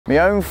My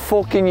own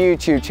fucking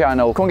YouTube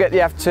channel. Come and get the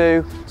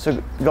F2. So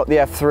we've got the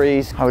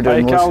F3s. How are we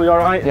doing? Hey Cal, you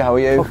alright? Yeah, how are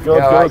you? Oh, good,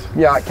 right? good.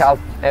 Yeah, right, Cal.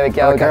 Here we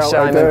go. Cal,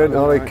 Simon.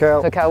 Ollie,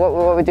 Cal. So Cal, what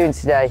are we doing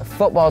today?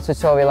 Football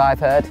tutorial, I've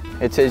heard.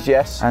 It is,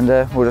 yes. And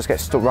we'll just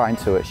get stuck right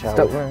into it, shall we?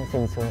 Stuck right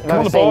into it. Come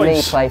on, You've seen me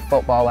boys. play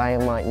football, I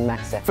am like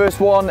messy. First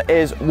one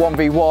is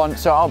 1v1,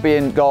 so I'll be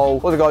in goal.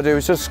 All they've got to do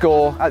is just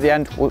score. At the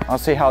end, I'll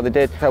see how they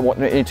did, what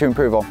they need to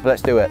improve on. But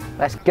let's do it.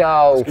 Let's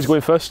go. Who's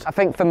going first? I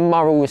think for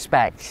moral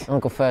respect, I'll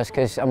go first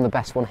because I'm the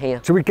best one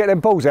here. Should we get them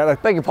balls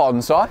out? Beg your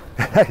pardon, Si.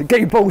 Get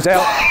your balls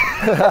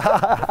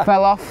out.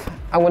 Fell off,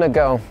 I'm gonna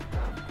go.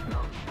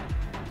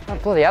 Oh,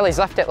 bloody hell, he's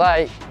left it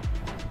late.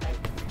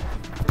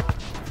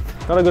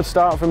 Not a good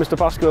start from Mr.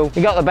 Pascal.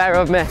 You got the better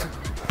of me.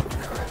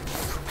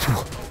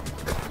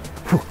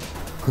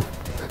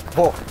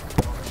 Oh,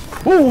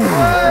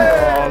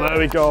 there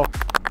we go.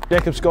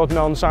 Jacob scored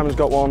none, Simon's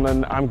got one,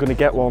 and I'm going to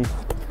get one.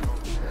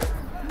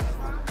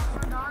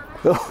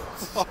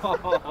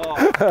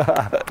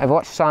 I've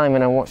watched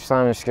Simon, I watched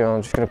Simon score,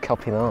 I'm just gonna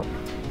copy that.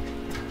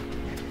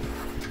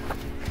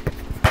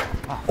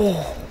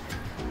 Oh.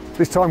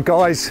 This time,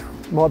 guys,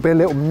 might be a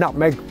little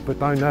nutmeg, but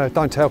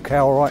don't tell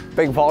Cal, all right?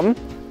 Beg your pardon.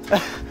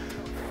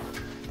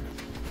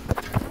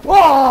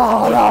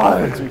 Oh,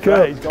 no! To be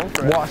fair, he's gone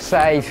for it. What a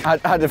save. I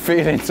had a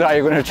feeling today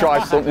you're going to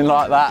try something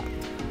like that.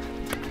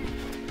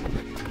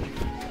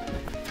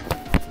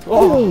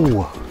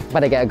 Oh!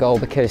 Better get a goal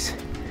because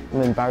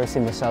I'm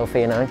embarrassing myself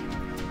here now.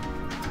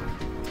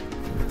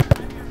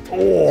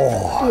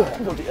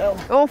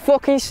 Oh,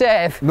 fucking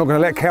save. I'm not going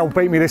to let Cal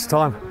beat me this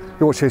time.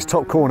 You watch this,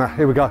 top corner,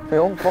 here we go.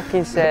 Oh,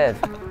 fucking save.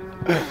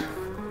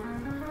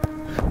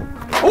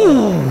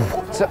 Ooh.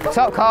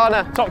 Top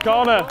corner. Top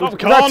corner. Top corner. Top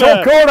corner.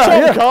 Top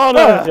Yeah. corner.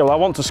 Yeah, well, I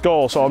want to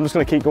score, so I'm just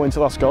going to keep going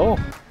till I score.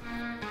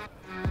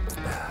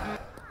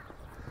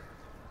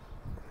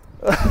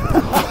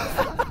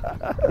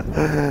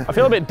 I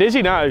feel a bit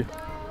dizzy now.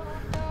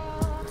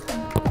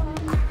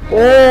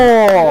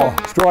 Oh!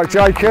 Strike,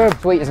 Jacob.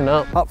 Sweet as a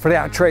nut. Up for the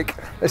hat trick.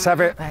 Let's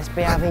have it. Let's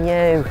be having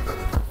you.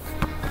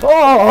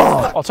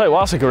 Oh! I'll tell you what,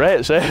 that's a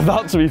great save,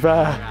 that, to be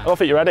fair. I don't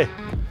think you're ready.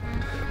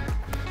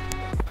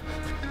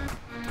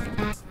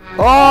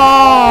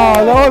 Oh,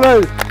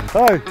 lovely.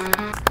 Hey.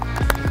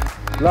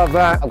 Love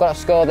that. I've got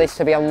to score this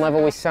to be on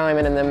level with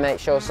Simon and then make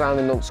sure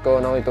Simon don't score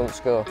and Ollie don't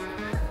score.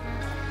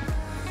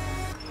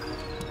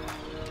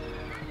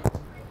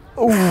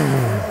 Ooh.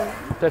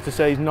 Dare to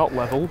say he's not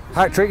level.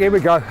 Hat trick, here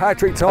we go. Hat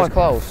trick time. That's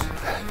close.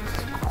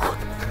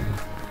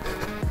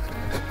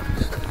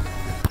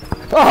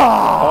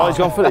 Oh, he's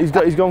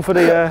gone for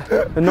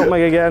the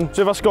nutmeg again.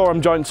 So if I score,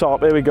 I'm joint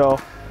top. Here we go.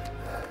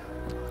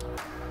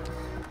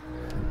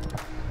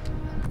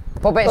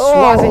 Put a bit of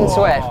swaz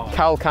into it.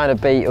 Cal kind of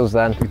beat us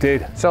then. We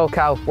did. So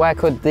Cal, where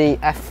could the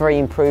F3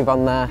 improve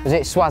on there? Was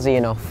it swazzy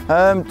enough?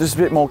 Just a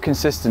bit more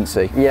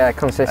consistency. Yeah,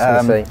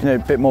 consistency. You know, a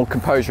bit more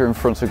composure in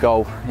front of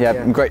goal. Yeah,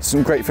 and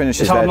some great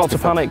finishes. It's hard there, not to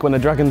panic when the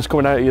dragon's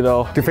coming out at you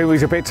though. Do you think we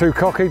was a bit too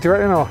cocky, do you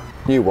reckon? Or?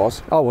 You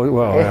was. Oh,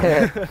 well,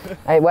 yeah.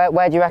 Hey,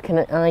 where do you reckon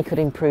I could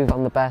improve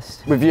on the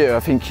best? With you, I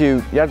think you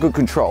had good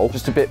control.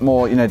 Just a bit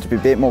more, you know, to be a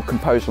bit more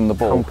composed on the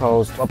ball.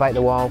 Composed. What about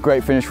the wall?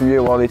 Great finish from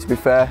you, Ollie, to be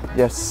fair.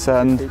 Yes,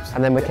 And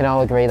then we can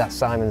all agree that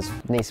Simon's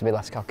needs to be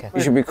less cocky.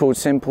 you should be called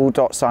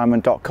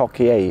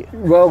simple.simon.cocky8.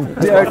 Well,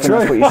 yeah, That's true.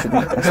 what you should be.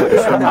 That's what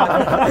you should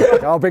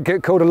be. I'll be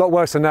called a lot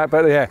worse than that,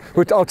 but yeah,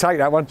 I'll take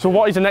that one. So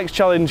what is the next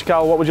challenge,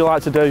 Cal? What would you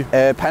like to do?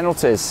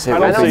 Penalties.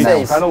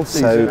 Penalties.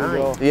 Penalties.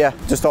 So, yeah,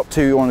 just up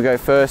to you want to go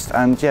first,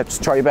 and yeah,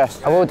 just try your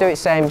best. I will do it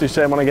same. Do the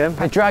same one again.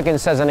 The dragon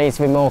says I need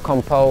to be more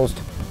composed.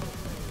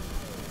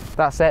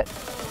 That's it.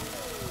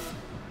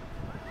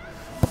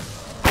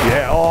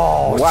 Yeah,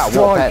 oh, Wow, what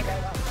strike.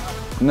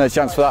 heck. No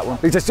chance for that one.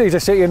 He just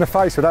hit you in the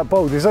face with that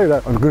ball, did you see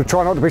that? I'm going to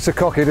try not to be so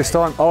cocky this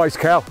time. Eyes,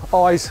 Cal,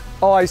 eyes,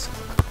 eyes.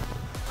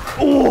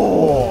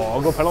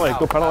 Oh, good penalty,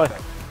 good penalty.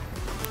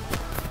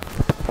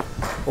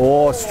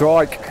 Oh,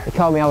 strike. They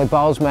call me Ollie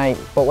Balls, mate,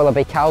 but will I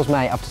be Cal's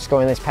mate after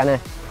scoring this penny?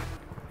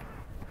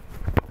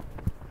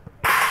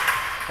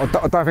 I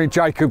don't think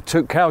Jacob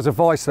took Cal's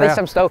advice there. At least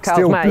I'm still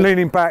Cal's mate.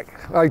 Leaning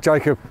back. Hey,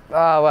 Jacob.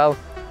 Oh, well.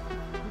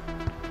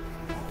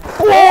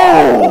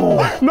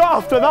 Oh! Not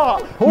after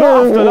that!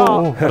 Not after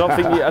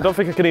that! I don't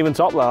think I can even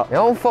top that. The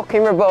old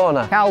fucking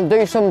Rabona. Cal,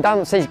 do some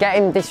dances, get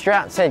him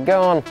distracted,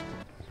 go on.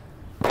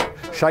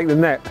 Shake the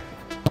net.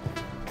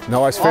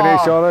 Nice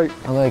finish, Ollie.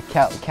 I'm going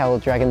to Cal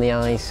dragging the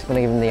eyes. I'm going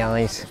to give him the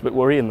eyes. It's a bit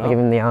worrying that. Give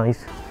him the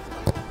eyes.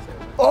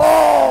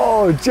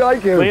 Oh,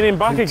 Jacob. Leaning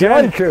back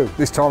again. Jacob.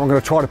 This time I'm going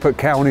to try to put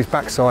Cal on his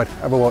backside.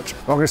 Have a watch.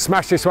 I'm going to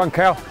smash this one,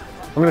 Cal.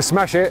 I'm going to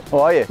smash it. Oh,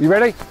 are you? You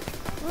ready?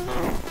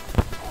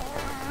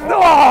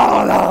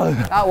 Oh, no.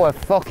 That was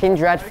fucking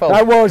dreadful.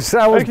 That was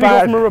How can you go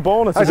bad. from a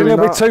Rabona to That's a doing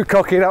little bit that? too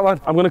cocky, that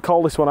one. I'm going to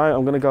call this one out.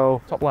 I'm going to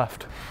go top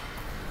left.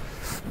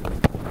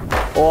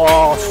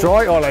 Oh,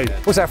 strike, Ollie.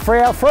 Was that 3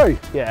 out of 3?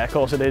 Yeah, of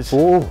course it is.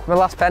 Oh. My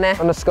last penny, I'm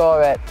gonna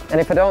score it. And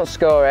if I don't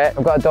score it,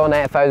 I've got to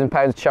donate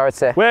 £1,000 to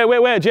charity.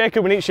 Wait,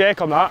 Jacob, we need to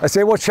shake on that. I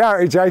say, what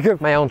charity,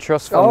 Jacob? My own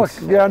trust Oh,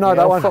 fund. yeah, I know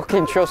that one.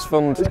 Fucking trust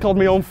fund. It's called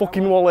my own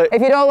fucking wallet.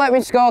 If you don't let me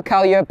score,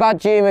 Cal, you're a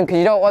bad human because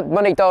you don't want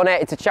money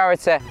donated to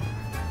charity.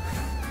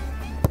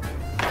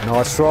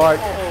 Nice strike.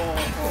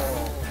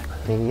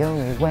 The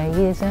only way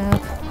is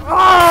out.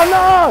 Oh,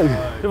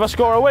 no! If I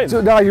score, I win.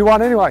 No, you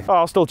won anyway. Oh,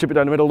 I'll still chip it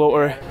down the middle, don't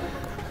worry.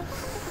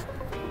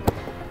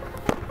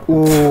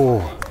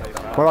 Ooh.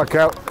 Well, I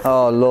count.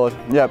 Oh Lord,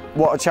 yeah,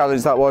 what a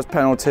challenge that was,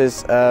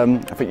 penalties. I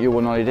think you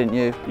won, Ollie, didn't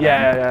you?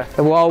 Yeah.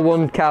 The wall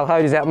won, Cal.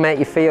 How does that make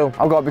you feel?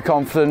 I've got to be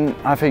confident.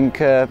 I think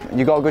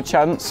you got a good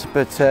chance,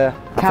 but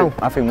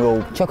I think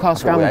we'll... Chuck our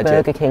scrambled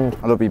Burger King.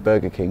 I love you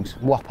Burger Kings.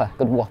 Whopper,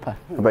 good Whopper.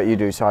 I bet you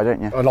do, Si,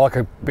 don't you? I like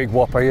a big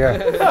whopper, yeah.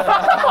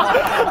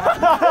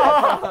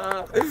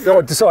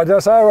 No, decided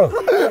that's our wrong.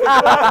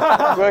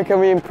 Where can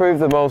we improve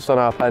the most on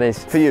our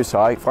pennies? For you,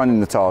 Si, finding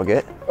the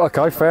target.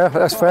 Okay, fair.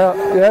 That's fair.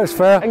 Yeah, it's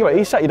fair. Anyway,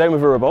 he sat you down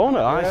with a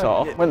Rabona, I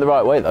saw. Went the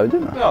right way though,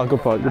 didn't I? Oh, good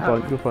point.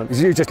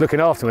 You're just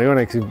looking after me, aren't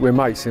you? Because we're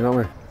mates, you know what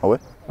I mean? Are we?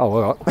 Oh,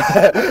 all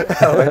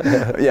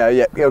right.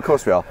 Yeah, of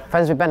course we are.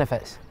 Friends with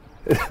benefits?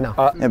 No.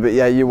 Yeah, but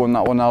yeah, you won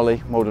that one,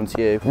 Ollie. Well done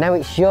to you. Now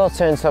it's your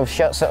turn to have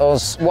shots at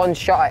us. One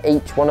shot at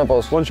each one of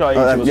us. One shot at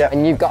each of us. Yeah.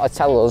 And you've got to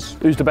tell us.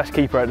 Who's the best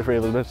keeper out of the three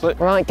of us, basically?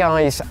 Right,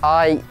 guys,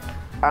 I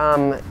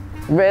am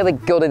really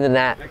good in the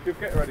net.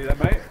 Get ready then,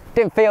 mate.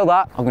 Didn't feel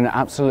that. I'm going to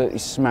absolutely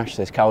smash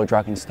this Cow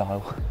Dragon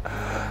style.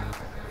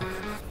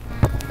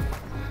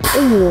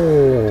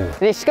 Ooh.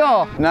 Did he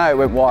score? No, it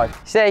went wide.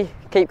 See,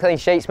 keep clean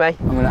sheets, mate.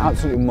 I'm going to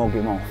absolutely mug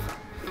him off.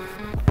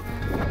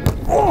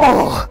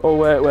 Oh,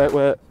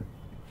 wait.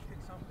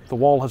 The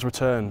wall has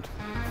returned.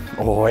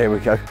 Oh, here we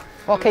go.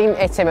 Fucking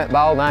hit him at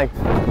ball now.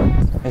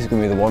 This is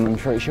going to be the one, I'm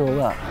pretty sure of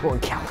that. Go on,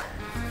 Cal.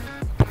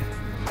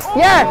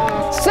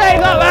 Yeah!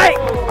 Save that, mate!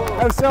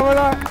 Have some of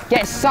that.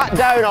 Get sat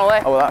down, Ollie.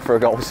 Oh, well, that for a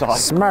goal, Si.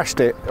 Smashed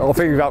it. I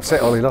think you've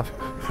upset Ollie, love.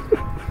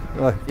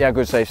 Yeah,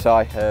 good save, Si.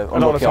 I don't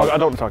want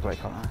to talk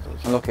like that.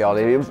 Unlucky,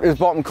 Ollie. It was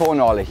bottom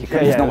corner, Ollie.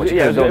 There's not much you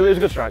could have it done. was a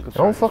good strike.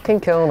 Don't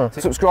fucking corner.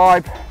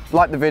 Subscribe,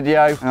 like the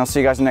video, and I'll see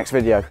you guys in the next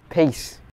video. Peace.